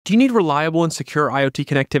Do you need reliable and secure IoT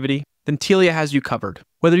connectivity? Then Telia has you covered.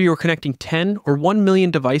 Whether you are connecting 10 or 1 million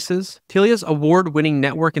devices, Telia's award-winning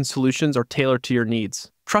network and solutions are tailored to your needs.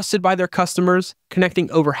 Trusted by their customers, connecting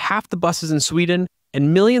over half the buses in Sweden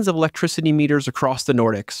and millions of electricity meters across the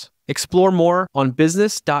Nordics. Explore more on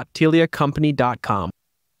business.teliacompany.com.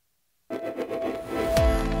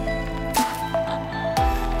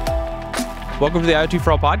 Welcome to the IoT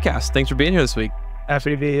For All Podcast. Thanks for being here this week.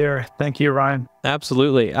 Happy to be here. Thank you, Ryan.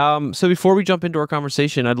 Absolutely. So before we jump into our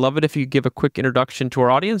conversation, I'd love it if you could give a quick introduction to our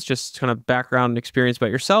audience, just kind of background and experience about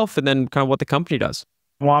yourself, and then kind of what the company does.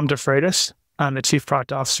 Ewam de Freitas. I'm the Chief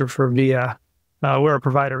Product Officer for Veea. We're a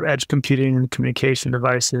provider of edge computing and communication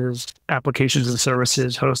devices, applications and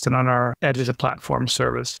services hosted on our Edge as a Platform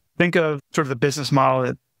service. Think of sort of the business model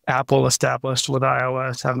that Apple established with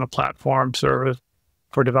iOS, having a platform service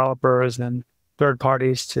for developers and third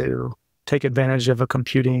parties to take advantage of a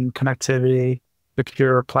computing connectivity,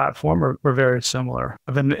 secure platform. We're very similar.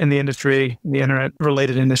 I've been in the industry, the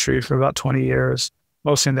internet-related industry, for about 20 years,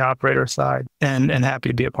 mostly on the operator side, and happy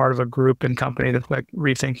to be a part of a group and company that's like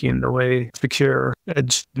rethinking the way secure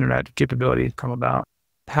edge internet capabilities come about.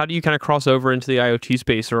 How do you kind of cross over into the IoT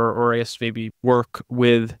space, or I guess maybe work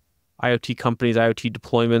with IoT companies, IoT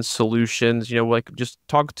deployments, solutions? Just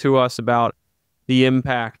talk to us about the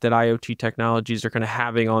impact that IoT technologies are kind of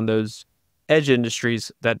having on those edge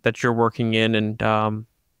industries that you're working in, and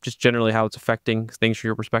just generally how it's affecting things from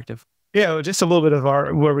your perspective. Yeah, just a little bit of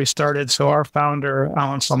where we started. So our founder,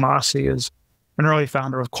 Alan Salmassi, is an early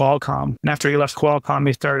founder of Qualcomm. And after he left Qualcomm,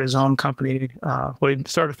 he started his own company. He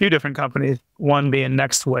started a few different companies, one being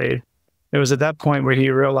NextWave. It was at that point where he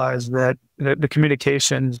realized that the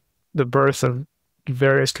communications, the birth of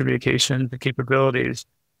various communication capabilities,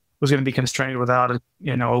 was going to be constrained without a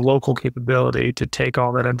local capability to take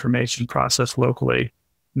all that information, process locally,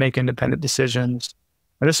 make independent decisions.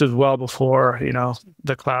 And this was well before,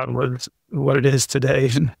 the cloud was what it is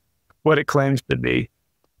today and what it claims to be.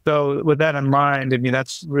 So with that in mind,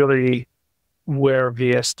 that's really where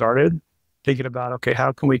Veea started, thinking about, okay,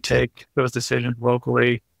 how can we take those decisions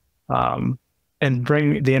locally and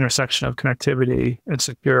bring the intersection of connectivity and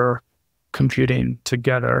secure computing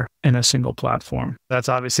together in a single platform. That's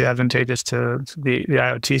obviously advantageous to the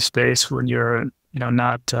IoT space when you're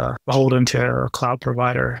not beholden to a cloud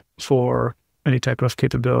provider for any type of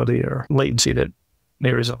capability or latency that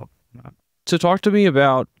may result. So talk to me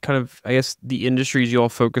about kind of, I guess, the industries you all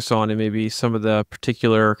focus on and maybe some of the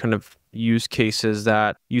particular kind of use cases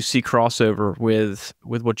that you see crossover with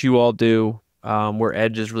what you all do, where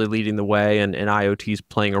edge is really leading the way and IoT is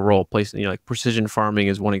playing a role. Like precision farming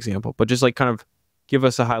is one example, but just like kind of give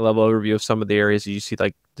us a high level overview of some of the areas that you see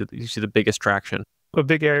the biggest traction. A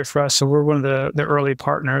big area for us. So we're one of the early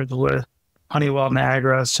partners with Honeywell and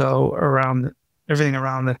Niagara. So everything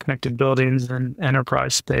around the connected buildings and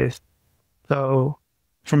enterprise space. So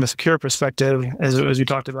from a secure perspective, as you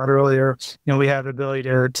talked about earlier, we have the ability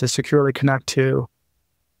to securely connect to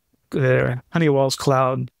Honeywell's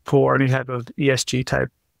cloud for any type of ESG type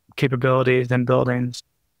capabilities in buildings.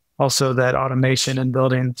 Also that automation in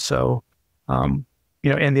buildings. So, in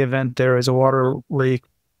the event there is a water leak,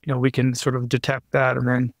 we can sort of detect that and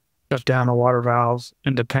then shut down the water valves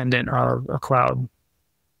independent of a cloud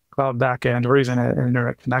backend or even an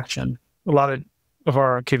internet connection. A lot of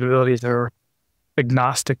our capabilities are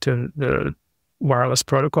agnostic to the wireless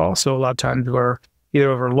protocol. So a lot of times we're either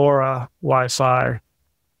over LoRa, Wi-Fi,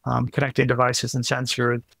 connecting devices and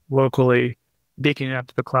sensors locally, beaking it up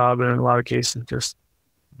to the cloud, but in a lot of cases, just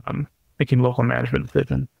making local management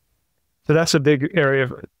decisions. So that's a big area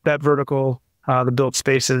of that vertical, the built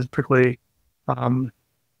spaces, particularly in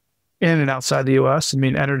and outside the U.S.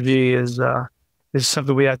 Energy is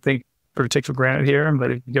something we, I think, sort of take for granted here,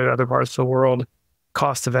 but if you go to other parts of the world,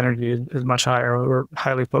 cost of energy is much higher. We're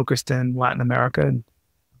highly focused in Latin America and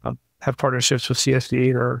have partnerships with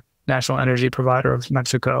CSV, or National Energy Provider of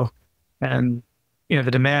Mexico. And, the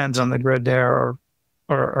demands on the grid there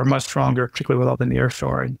are much stronger, particularly with all the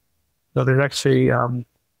nearshoring. So there's actually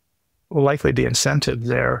will likely be incentives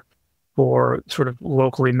there for sort of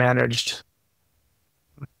locally managed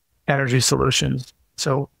energy solutions.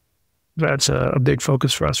 So that's a big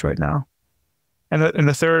focus for us right now. And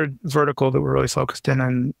the third vertical that we're really focused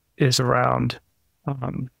in is around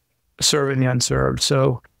serving the unserved.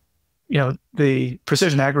 So, the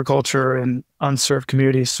precision agriculture and unserved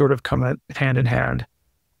communities sort of come hand in hand.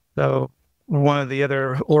 So one of the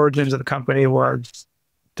other origins of the company was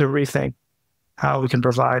to rethink how we can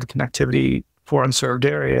provide connectivity for unserved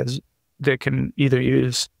areas that can either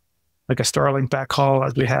use like a Starlink backhaul,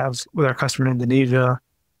 as we have with our customer in Indonesia,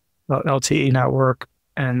 LTE network,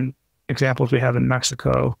 and examples we have in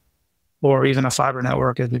Mexico, or even a fiber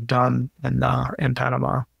network as we've done in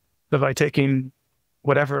Panama. So by taking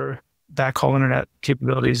whatever backhaul internet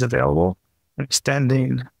capabilities available and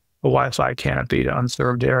extending the Wi-Fi canopy to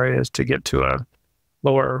unserved areas to get to a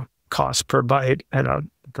lower cost per byte at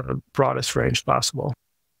the broadest range possible.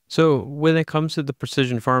 So when it comes to the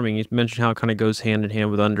precision farming, you mentioned how it kind of goes hand in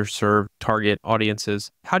hand with underserved target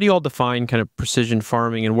audiences. How do you all define kind of precision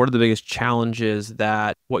farming, and what are the biggest challenges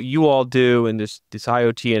that what you all do in this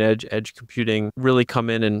IoT and edge computing really come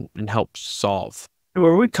in and help solve?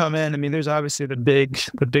 Where we come in, I mean, there's obviously the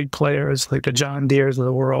big players like the John Deeres of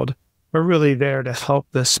the world. We're really there to help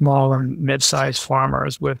the small and mid-sized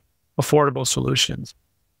farmers with affordable solutions.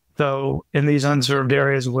 So in these unserved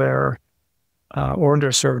areas or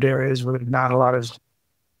underserved areas where there's not a lot of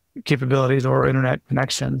capabilities or internet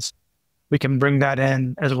connections, we can bring that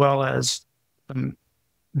in, as well as some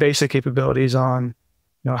basic capabilities on,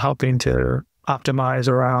 helping to optimize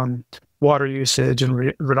around water usage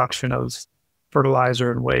and reduction of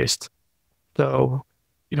fertilizer and waste. So,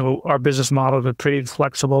 our business model is pretty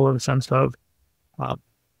flexible in the sense of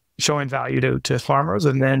showing value to farmers,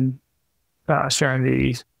 and then sharing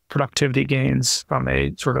the productivity gains from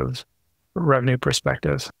a sort of revenue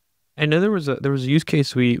perspective. I know there was a use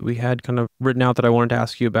case we had kind of written out that I wanted to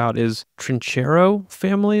ask you about, is Trinchero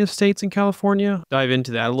family estates in California. Dive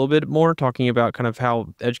into that a little bit more, talking about kind of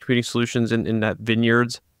how edge computing solutions in that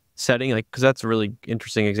vineyards setting, because that's a really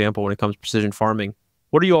interesting example when it comes to precision farming.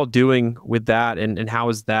 What are you all doing with that, and how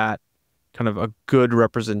is that kind of a good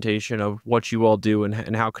representation of what you all do,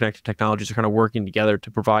 and how connected technologies are kind of working together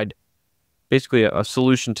to provide basically a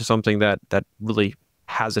solution to something that really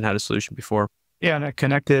hasn't had a solution before? Yeah, and a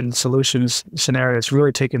connected solutions scenario is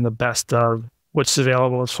really taking the best of what's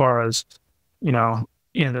available as far as,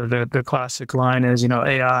 the classic line is,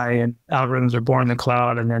 AI and algorithms are born in the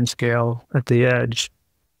cloud and then scale at the edge.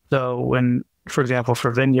 So when, for example,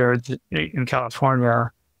 for vineyards in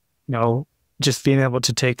California, just being able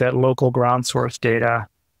to take that local ground source data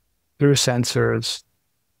through sensors,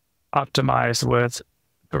 optimized with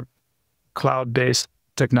cloud-based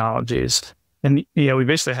technologies. And, we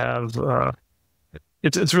basically have,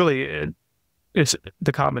 it's really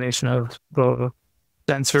the combination of the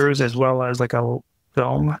sensors as well as like a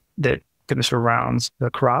film that kind of surrounds the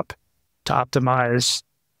crop to optimize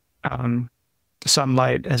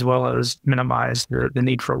sunlight as well as minimize the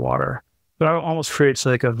need for water. But it almost creates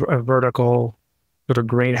like a vertical sort of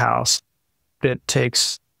greenhouse that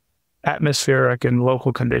takes atmospheric and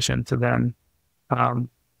local conditions to then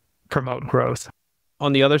promote growth.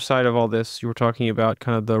 On the other side of all this, you were talking about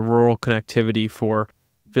kind of the rural connectivity for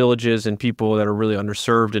villages and people that are really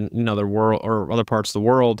underserved in other world or other parts of the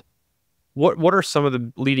world. What are some of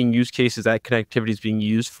the leading use cases that connectivity is being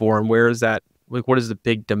used for, and where is that? Like, what is the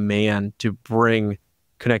big demand to bring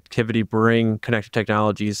connectivity, bring connected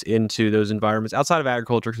technologies into those environments outside of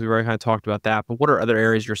agriculture? Because we've already kind of talked about that. But what are other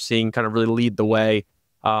areas you're seeing kind of really lead the way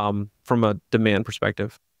from a demand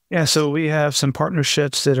perspective? Yeah, so we have some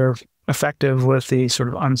partnerships that are effective with the sort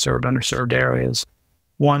of unserved, underserved areas.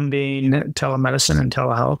 One being telemedicine and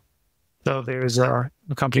telehealth. So there's a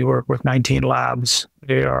company work with 19 labs.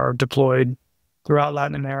 They are deployed throughout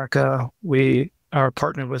Latin America. We are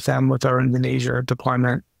partnered with them with our Indonesia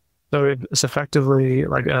deployment. So it's effectively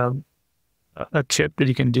like a chip that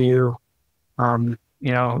you can do,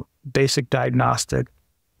 basic diagnostic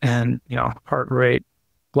and, heart rate,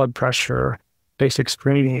 blood pressure, basic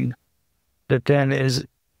screening, that then is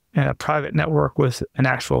in a private network with an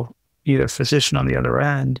actual either physician on the other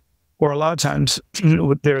end, or a lot of times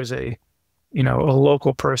there's a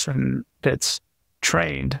local person that's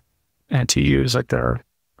trained and to use like the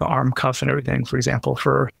arm cuffs and everything, for example,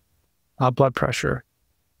 for blood pressure.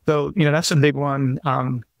 So, that's a big one.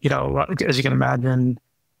 As you can imagine,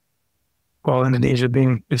 well, Indonesia being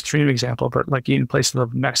an extreme example, but like in places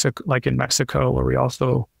of Mexico, like in Mexico, where we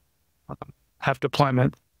also have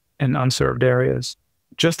deployment in unserved areas,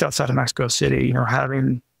 just outside of Mexico City,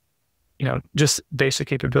 having, just basic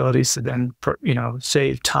capabilities to then,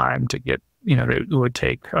 save time to get, it would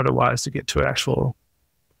take otherwise to get to an actual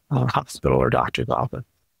hospital or doctor's office.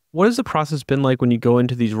 What has the process been like when you go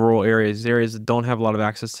into these rural areas that don't have a lot of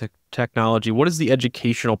access to technology? What is the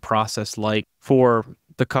educational process like for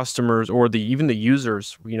the customers or even the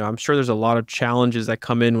users? I'm sure there's a lot of challenges that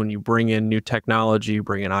come in when you bring in new technology, you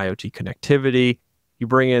bring in IoT connectivity,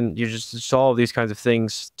 you just solve these kinds of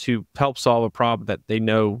things to help solve a problem that they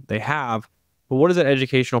know they have. But what is that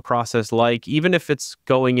educational process like, even if it's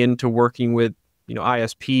going into working with,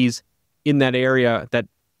 ISPs in that area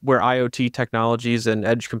where IoT technologies and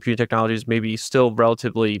edge computing technologies may be still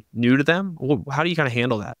relatively new to them? How do you kind of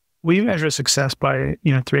handle that? We measure success by,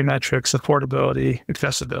 three metrics: affordability,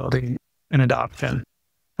 accessibility, and adoption.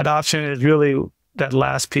 Adoption is really that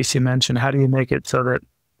last piece you mentioned. How do you make it so that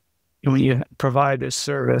when you provide this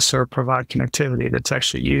service or provide connectivity that's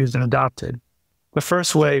actually used and adopted? The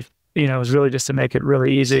first way, is really just to make it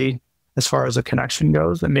really easy as far as the connection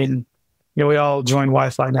goes. I mean, we all join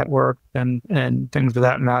Wi-Fi network and things of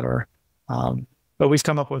that matter. But we've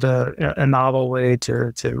come up with a novel way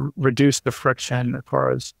to reduce the friction as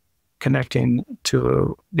far as connecting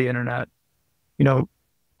to the internet.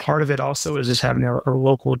 Part of it also is just having a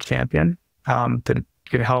local champion that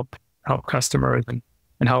can help customers and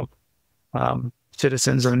help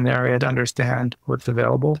citizens in an area to understand what's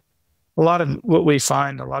available. A lot of what we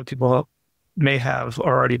find, a lot of people may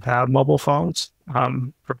already have mobile phones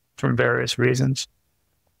from various reasons.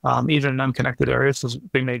 Even in unconnected areas, so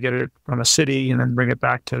they may get it from a city and then bring it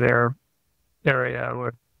back to their area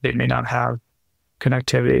where they may not have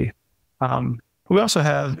connectivity. We also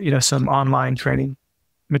have, some online training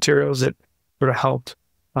materials that sort of help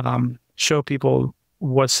show people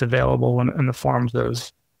what's available in the forms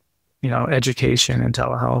of, education and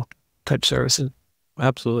telehealth type services.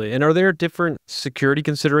 Absolutely. And are there different security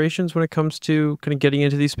considerations when it comes to kind of getting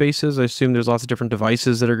into these spaces? I assume there's lots of different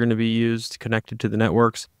devices that are going to be used connected to the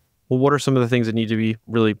networks. Well, what are some of the things that need to be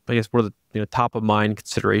really, I guess, what are the top of mind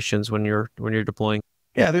considerations when you're deploying?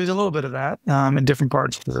 Yeah, there's a little bit of that in different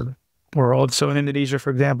parts of the world. So in Indonesia, for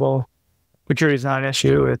example, security is not an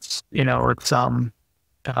issue. It's effectively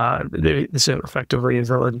a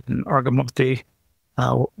village in Argamoti,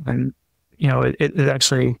 and it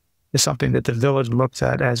actually is something that the village looks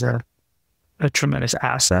at as a tremendous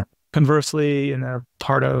asset. Conversely, in a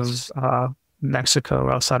part of Mexico,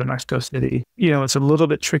 outside of Mexico City, it's a little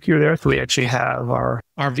bit trickier there. So we actually have our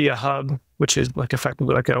Veea hub, which is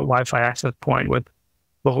effectively like a Wi-Fi access point with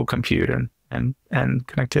local compute and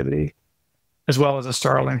connectivity, as well as a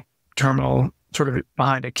Starlink terminal sort of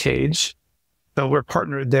behind a cage. So we're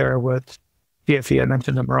partnered there with PFE. I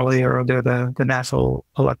mentioned them earlier. They're the national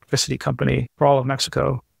electricity company for all of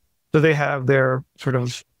Mexico. So they have their sort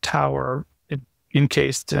of tower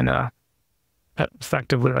encased in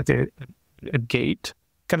effectively like a gate,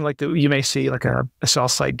 kind of like you may see like a cell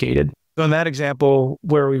site gated. So in that example,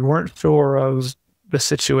 where we weren't sure of the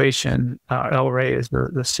situation, El Rey is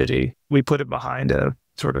the city, we put it behind a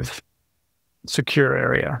sort of secure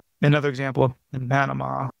area. Another example in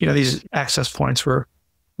Panama, these access points were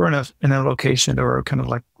in a location that were kind of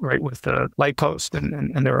like right with the light post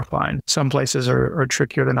and they were fine. Some places are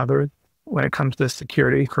trickier than others when it comes to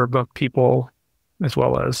security for both people as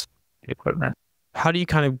well as equipment. How do you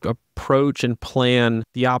kind of approach and plan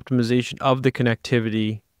the optimization of the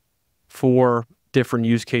connectivity for different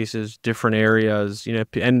use cases, different areas,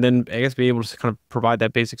 and then I guess be able to kind of provide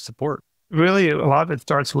that basic support? Really, a lot of it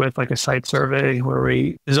starts with like a site survey where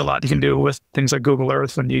there's a lot you can do with things like Google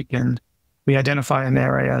Earth, and we identify an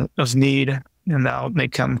area of need, and that may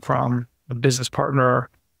come from a business partner,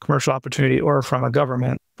 commercial opportunity, or from a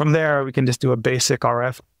government. From there, we can just do a basic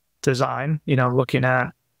RF design, looking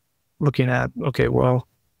at, okay, well,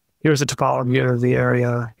 here's the topology of the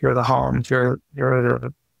area, here are the homes, here's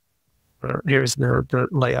the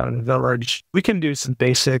layout of the village. We can do some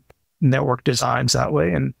basic network designs that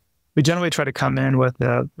way. And we generally try to come in with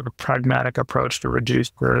a pragmatic approach to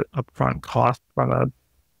reduce the upfront cost from a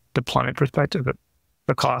deployment perspective. But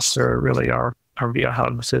the costs are really our Veea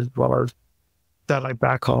hubs as well as satellite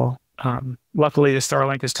backhaul. Luckily, the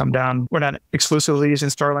Starlink has come down. We're not exclusively using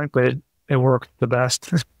Starlink, but it works the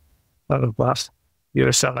best out of the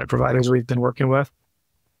other satellite providers we've been working with.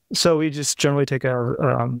 So we just generally take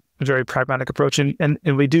a very pragmatic approach, and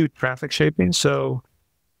we do traffic shaping. So,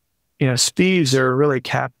 speeds are really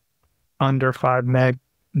capped under 5 meg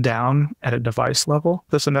down at a device level.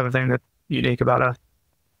 That's another thing that's unique about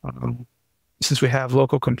since we have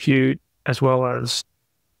local compute as well as,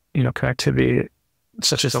 connectivity,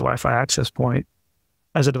 such as a Wi-Fi access point.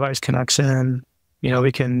 As a device connects in,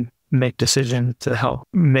 we can make decisions to help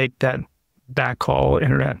make that backhaul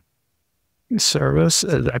internet service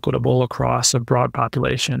as equitable across a broad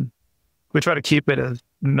population. We try to keep it as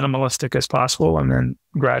minimalistic as possible and then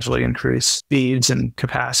gradually increase speeds and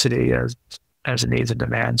capacity as the needs and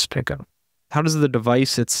demands pick up. How does the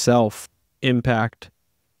device itself impact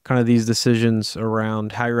kind of these decisions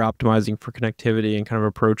around how you're optimizing for connectivity and kind of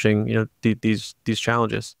approaching, these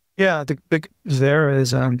challenges? Yeah, the big there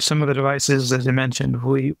is some of the devices, as I mentioned,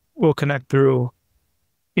 we will connect through,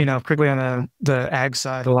 particularly on the ag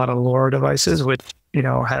side, a lot of LoRa devices, which,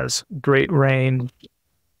 has great range,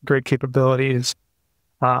 great capabilities,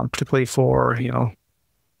 particularly for, a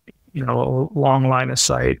long line of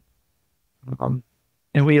sight.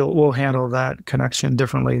 And we'll handle that connection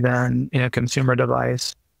differently than in a consumer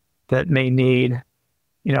device that may need,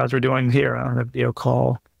 as we're doing here on a video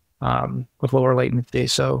call, with lower latency.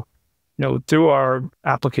 So, through our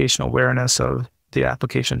application awareness of the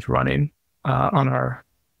applications running on our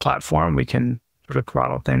platform, we can sort of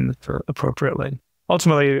throttle things appropriately.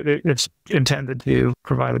 Ultimately, it's intended to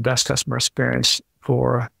provide the best customer experience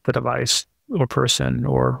for the device or person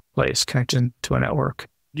or place connected to a network.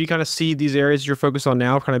 Do you kind of see these areas you're focused on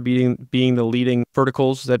now kind of being the leading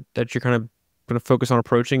verticals that you're kind of going to focus on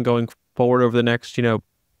approaching going forward over the next,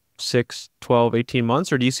 6, 12, 18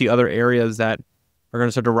 months? Or do you see other areas that are going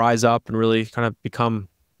to start to rise up and really kind of become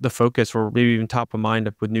the focus or maybe even top of mind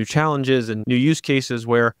with new challenges and new use cases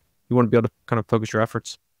where you want to be able to kind of focus your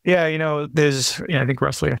efforts? Yeah, there's, I think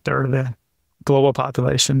roughly a third of the global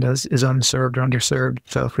population is unserved or underserved.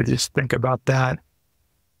 So if we just think about that,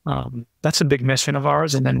 that's a big mission of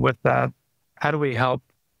ours. And then with that, how do we help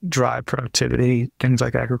drive productivity, things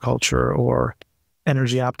like agriculture or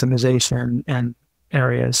energy optimization and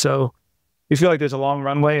areas? So we feel like there's a long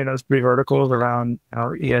runway in those 3 verticals around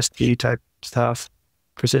our ESG type stuff,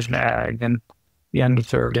 precision ag, and the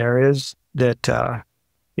underserved areas that,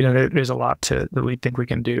 there's a lot that we think we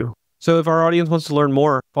can do. So if our audience wants to learn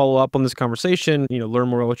more, follow up on this conversation, learn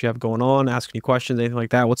more about what you have going on, ask any questions, anything like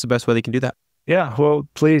that, what's the best way they can do that? Yeah, well,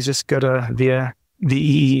 please just go to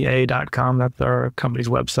veea.com. That's our company's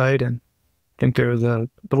website. And I think I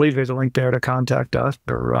believe there's a link there to contact us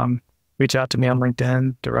or reach out to me on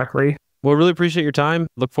LinkedIn directly. Well, really appreciate your time.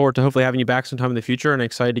 Look forward to hopefully having you back sometime in the future and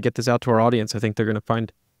excited to get this out to our audience. I think they're going to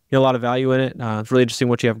find a lot of value in it. It's really interesting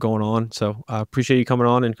what you have going on. So appreciate you coming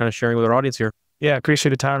on and kind of sharing with our audience here. Yeah, appreciate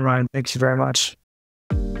the time, Ryan. Thanks you very much.